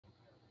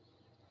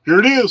Here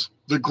it is,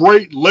 the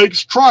Great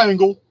Lakes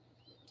Triangle.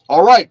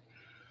 All right.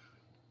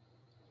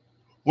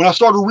 When I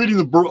started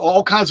reading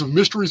all kinds of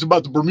mysteries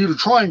about the Bermuda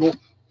Triangle,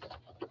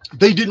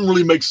 they didn't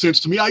really make sense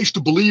to me. I used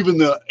to believe in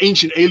the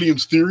ancient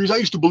aliens theories. I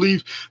used to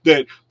believe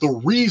that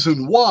the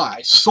reason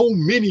why so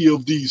many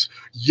of these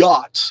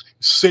yachts,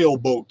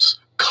 sailboats,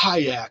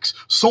 kayaks,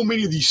 so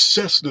many of these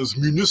Cessnas,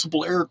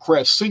 municipal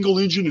aircraft, single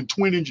engine and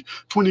twin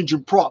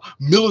engine prop,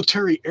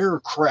 military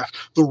aircraft,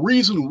 the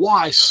reason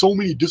why so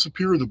many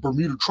disappear in the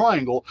Bermuda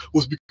Triangle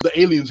was because the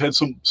aliens had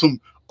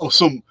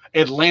some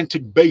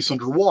Atlantic base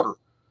underwater.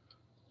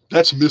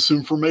 That's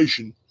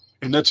misinformation,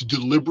 and that's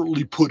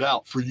deliberately put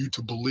out for you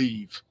to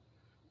believe.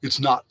 It's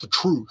not the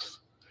truth.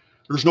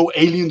 There's no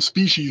alien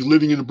species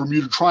living in the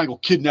Bermuda Triangle,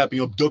 kidnapping,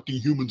 abducting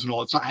humans and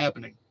all. It's not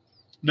happening.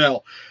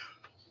 Now,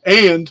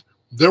 and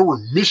there were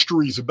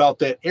mysteries about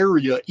that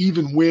area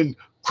even when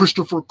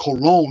Christopher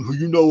Colon, who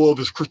you know of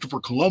as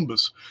Christopher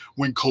Columbus,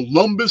 when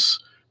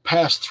Columbus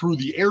passed through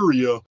the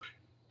area,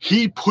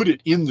 he put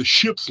it in the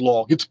ship's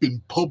log. It's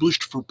been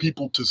published for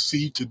people to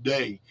see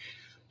today.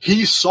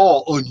 He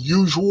saw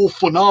unusual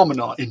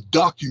phenomena and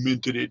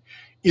documented it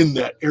in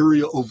that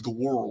area of the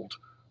world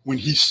when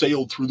he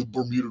sailed through the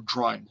Bermuda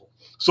Triangle.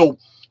 So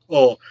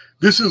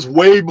this is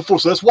way before.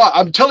 So that's why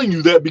I'm telling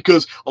you that,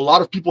 because a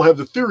lot of people have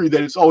the theory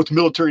that it's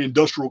military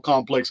industrial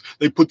complex.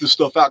 They put this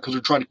stuff out because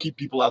they're trying to keep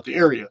people out the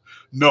area.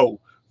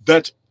 No,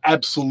 that's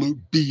absolute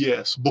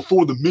BS.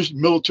 Before the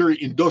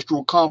military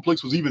industrial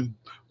complex was even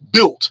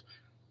built,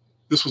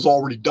 this was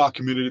already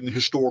documented in the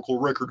historical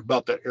record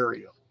about that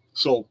area.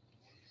 So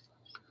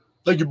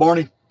thank you,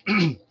 Barney.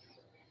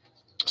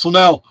 So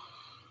now,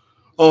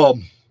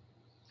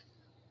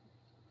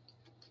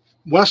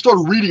 when I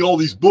started reading all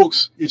these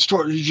books, it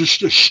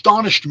just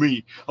astonished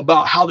me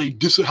about how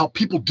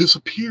people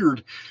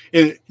disappeared,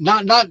 and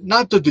not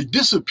that they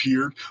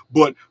disappeared,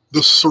 but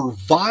the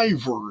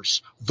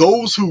survivors,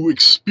 those who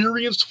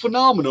experienced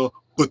phenomena,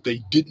 but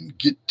they didn't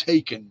get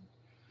taken.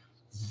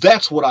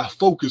 That's what I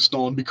focused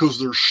on, because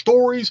their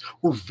stories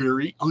were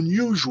very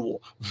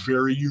unusual,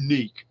 very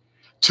unique.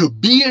 To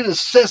be in a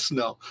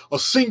Cessna, a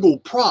single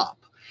prop,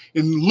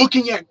 and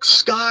looking at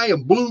sky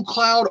and blue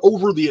cloud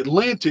over the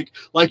Atlantic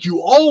like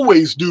you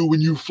always do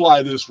when you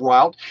fly this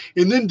route,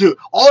 and then to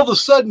all of a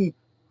sudden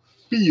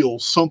feel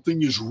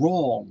something is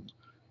wrong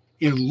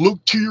and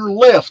look to your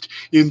left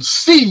and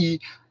see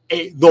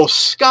the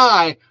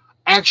sky,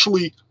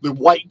 actually the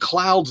white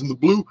clouds and the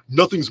blue,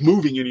 nothing's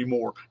moving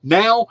anymore.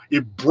 Now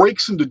it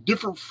breaks into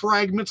different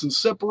fragments and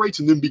separates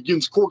and then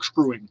begins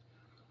corkscrewing.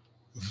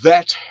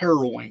 That's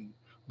harrowing.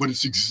 But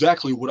it's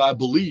exactly what I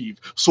believe.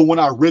 So when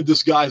I read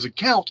this guy's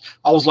account,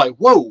 I was like,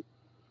 whoa,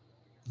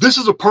 this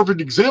is a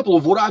perfect example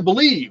of what I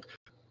believe.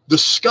 The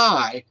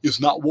sky is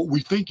not what we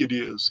think it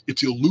is.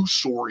 It's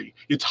illusory.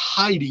 It's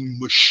hiding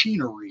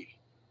machinery.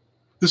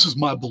 This is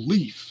my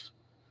belief.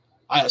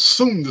 I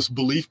assumed this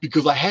belief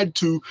because I had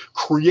to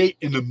create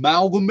an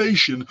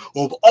amalgamation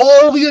of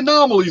all the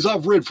anomalies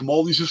I've read from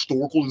all these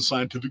historical and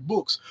scientific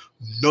books.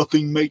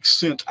 Nothing makes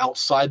sense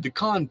outside the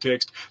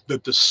context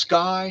that the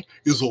sky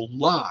is a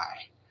lie.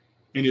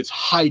 And it's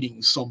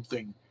hiding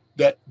something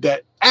that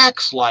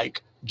acts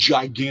like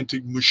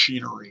gigantic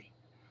machinery.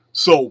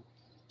 So,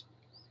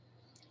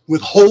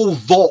 with whole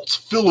vaults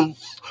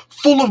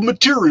full of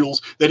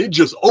materials that it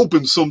just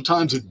opens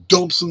sometimes and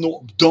dumps on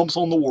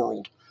the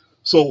world.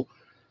 So,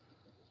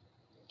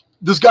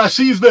 this guy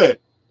sees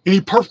that, and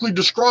he perfectly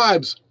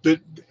describes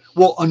that.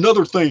 Well,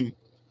 another thing,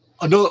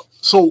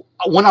 so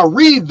when I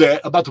read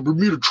that about the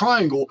Bermuda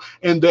Triangle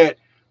and that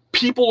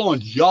people on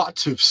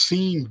yachts have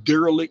seen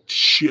derelict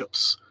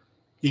ships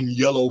in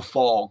yellow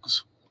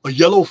fogs. A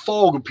yellow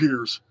fog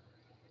appears,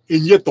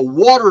 and yet the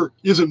water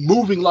isn't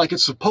moving like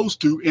it's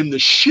supposed to, and the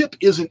ship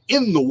isn't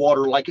in the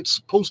water like it's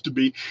supposed to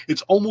be.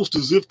 It's almost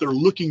as if they're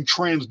looking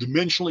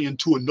transdimensionally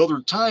into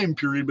another time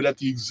period, but at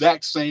the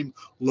exact same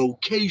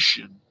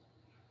location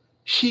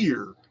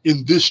here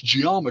in this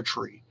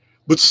geometry.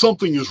 But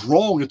something is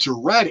wrong. It's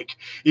erratic.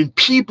 And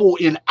people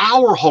in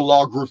our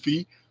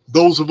holography,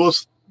 those of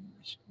us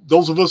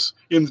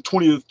in the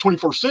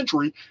 21st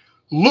century,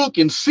 look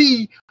and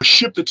see a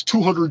ship that's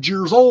 200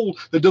 years old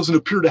that doesn't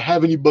appear to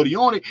have anybody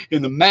on it,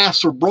 and the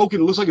masts are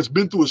broken. It looks like it's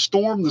been through a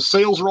storm. The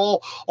sails are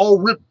all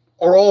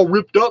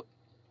ripped up,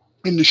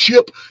 and the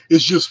ship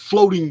is just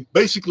floating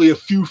basically a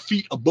few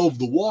feet above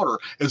the water,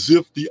 as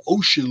if the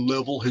ocean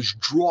level has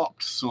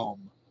dropped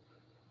some.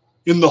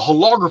 In the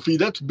holography,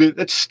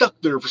 that's stuck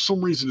there for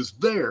some reason. It's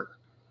there.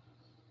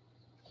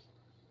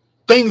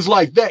 Things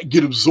like that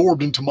get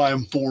absorbed into my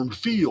informed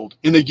field,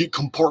 and they get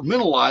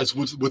compartmentalized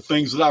with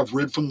things that I've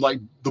read from,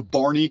 like the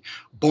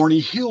Barney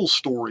Hill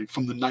story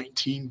from the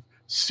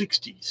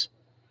 1960s,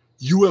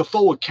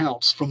 UFO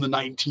accounts from the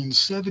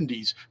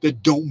 1970s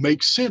that don't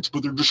make sense,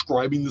 but they're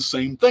describing the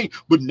same thing,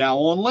 but now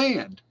on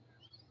land.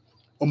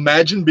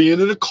 Imagine being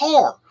in a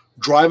car,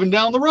 driving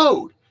down the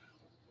road.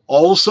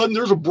 All of a sudden,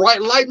 there's a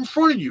bright light in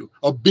front of you.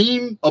 A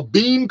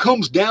beam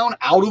comes down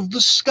out of the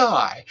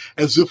sky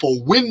as if a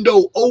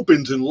window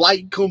opens and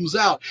light comes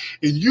out.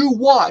 And you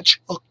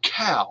watch a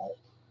cow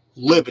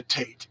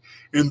levitate.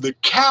 And the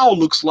cow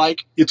looks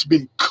like it's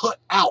been cut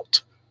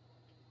out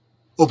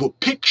of a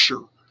picture.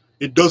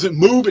 It doesn't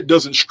move, it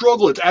doesn't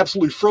struggle, it's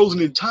absolutely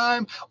frozen in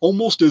time,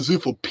 almost as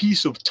if a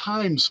piece of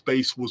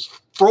time-space was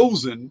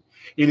frozen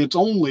and it's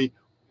only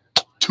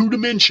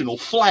two-dimensional,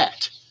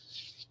 flat.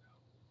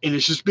 And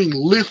it's just being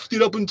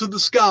lifted up into the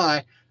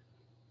sky.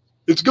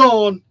 It's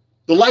gone,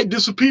 the light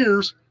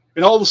disappears,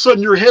 and all of a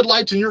sudden your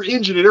headlights and your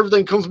engine and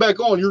everything comes back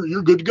on.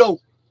 You're good to go.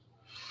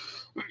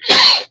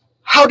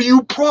 How do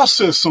you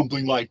process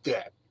something like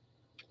that?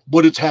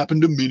 But it's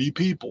happened to many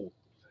people.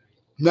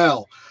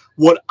 Now,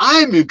 what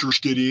I'm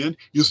interested in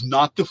is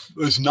not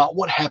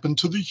what happened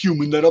to the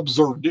human that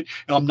observed it,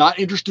 and I'm not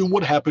interested in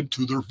what happened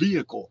to their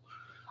vehicle.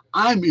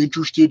 I'm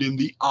interested in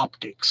the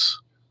optics.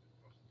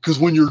 Because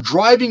when you're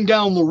driving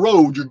down the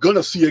road, you're going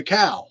to see a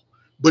cow,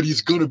 but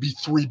he's going to be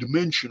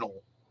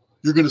three-dimensional.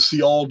 You're going to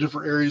see all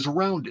different areas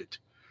around it.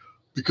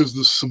 Because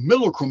the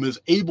simulacrum is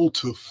able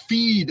to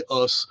feed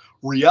us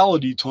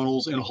reality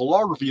tunnels and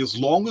holography as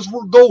long as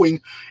we're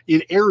going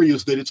in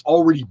areas that it's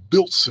already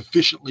built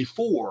sufficiently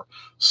for,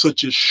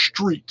 such as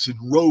streets and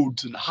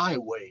roads and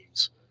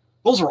highways.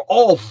 Those are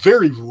all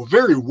very,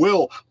 very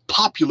well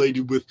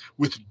populated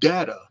with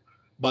data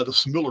by the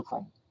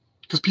simulacrum,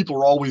 because people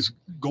are always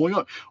going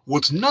up.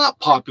 What's not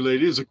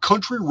populated is a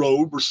country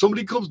road where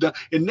somebody comes down,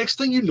 and next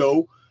thing you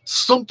know,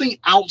 something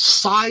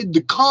outside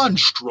the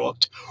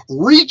construct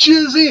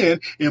reaches in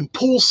and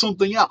pulls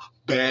something out.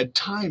 Bad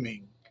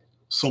timing.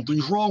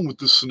 Something's wrong with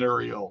this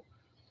scenario.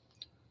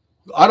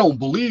 I don't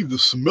believe the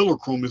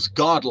simulacrum is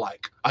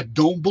godlike. I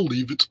don't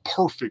believe it's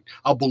perfect.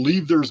 I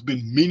believe there's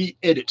been many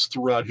edits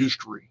throughout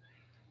history.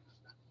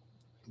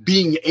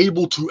 Being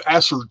able to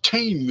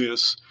ascertain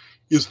this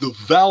is the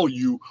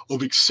value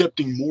of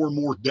accepting more and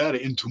more data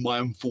into my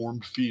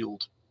informed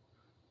field.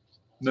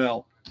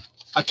 Now,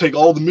 I take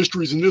all the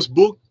mysteries in this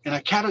book and I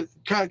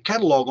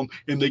catalog them,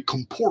 and they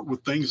comport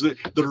with things that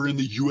are in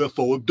the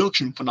UFO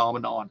abduction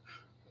phenomenon.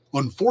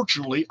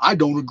 Unfortunately, I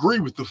don't agree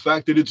with the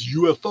fact that it's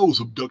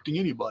UFOs abducting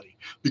anybody,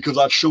 because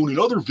I've shown in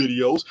other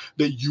videos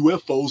that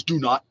UFOs do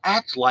not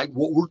act like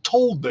what we're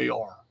told they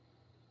are.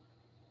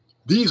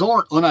 These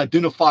aren't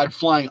unidentified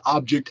flying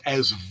objects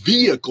as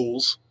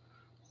vehicles.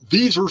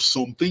 These are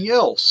something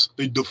else.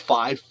 They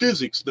defy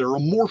physics. They're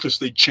amorphous.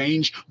 They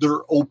change their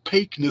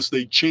opaqueness.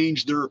 They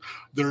change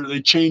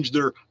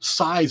their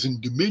size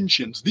and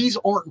dimensions. These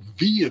aren't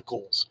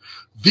vehicles.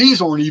 These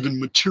aren't even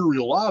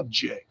material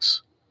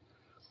objects.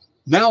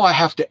 Now I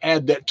have to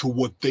add that to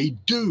what they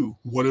do.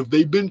 What have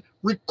they been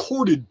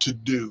recorded to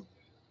do?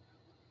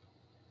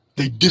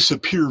 They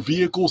disappear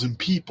vehicles and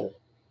people.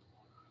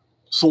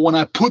 So when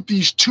I put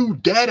these two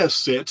data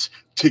sets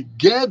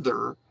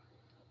together,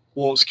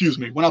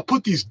 when I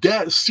put these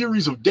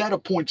series of data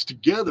points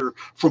together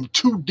from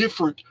two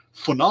different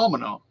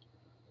phenomena,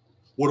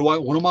 what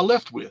am I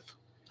left with?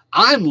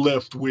 I'm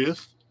left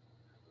with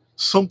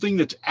something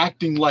that's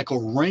acting like a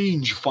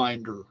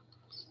rangefinder,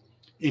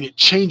 and it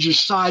changes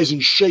size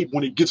and shape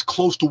when it gets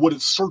close to what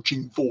it's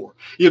searching for.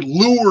 It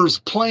lures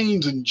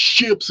planes and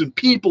ships and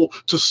people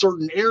to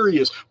certain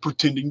areas,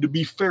 pretending to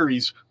be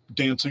fairies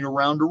dancing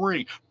around a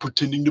ring,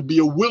 pretending to be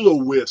a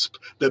will-o-wisp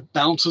that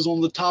bounces on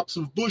the tops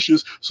of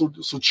bushes so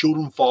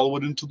children follow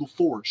it into the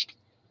forest,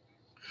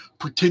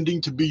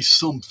 pretending to be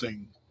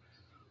something.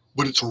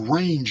 But it's a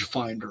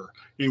rangefinder,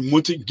 and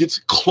once it gets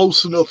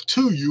close enough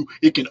to you,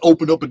 it can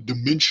open up a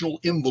dimensional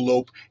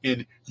envelope,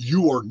 and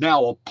you are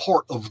now a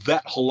part of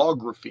that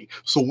holography.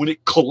 So when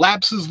it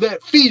collapses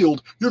that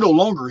field, you're no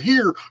longer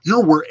here,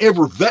 you're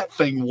wherever that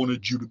thing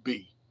wanted you to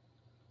be.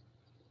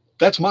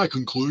 That's my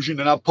conclusion,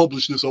 and I've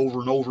published this over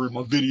and over in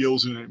my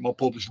videos and in my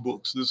published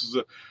books.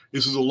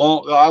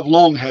 I've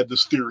long had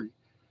this theory,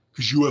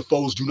 because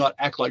UFOs do not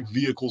act like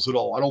vehicles at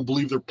all. I don't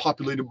believe they're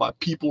populated by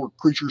people or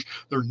creatures.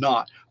 They're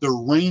not. They're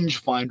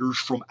rangefinders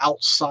from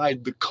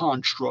outside the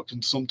construct,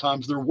 and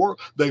sometimes they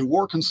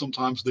work and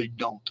sometimes they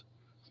don't.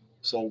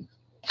 So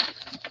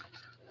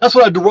that's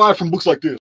what I derive from books like this.